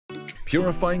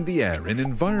purifying the air in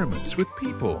environments with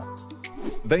people.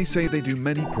 They say they do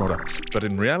many products, but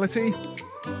in reality,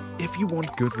 if you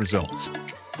want good results,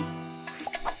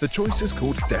 the choice is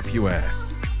called DepurAir,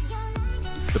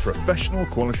 the professional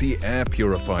quality air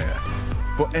purifier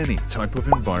for any type of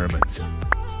environment.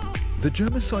 The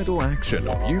germicidal action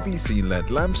of UVC LED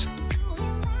lamps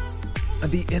and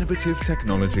the innovative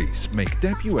technologies make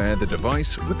DepurAir the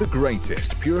device with the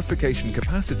greatest purification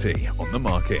capacity on the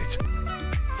market.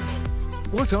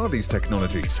 What are these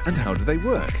technologies and how do they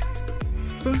work?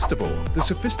 First of all, the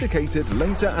sophisticated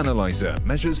laser analyzer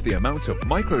measures the amount of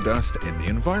microdust in the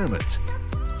environment.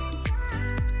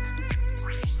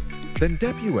 Then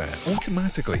DepurAir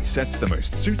automatically sets the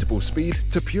most suitable speed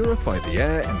to purify the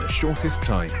air in the shortest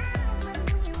time.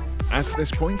 At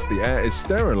this point, the air is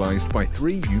sterilized by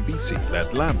 3 UVC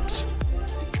LED lamps.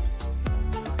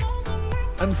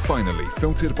 And finally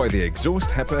filtered by the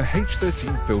exhaust HEPA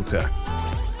H13 filter,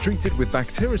 treated with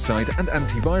bactericide and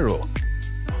antiviral,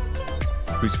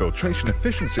 whose filtration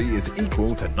efficiency is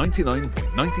equal to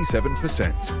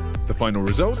 99.97%. The final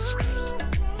results?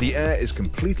 The air is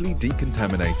completely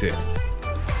decontaminated,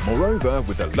 moreover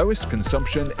with the lowest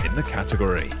consumption in the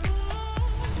category.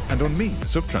 And on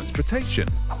means of transportation,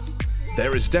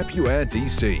 there is DepurAir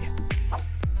DC,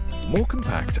 more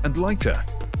compact and lighter,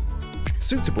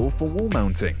 suitable for wall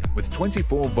mounting with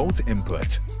 24-volt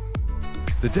input.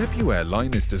 The DepurAir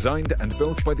line is designed and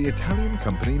built by the Italian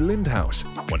company Lindhaus,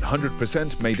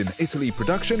 100% made in Italy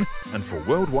production and for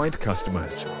worldwide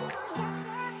customers.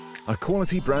 A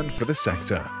quality brand for the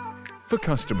sector. For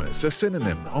customers, a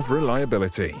synonym of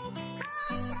reliability.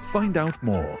 Find out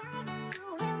more.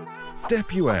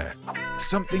 DepurAir,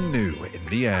 something new in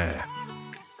the air.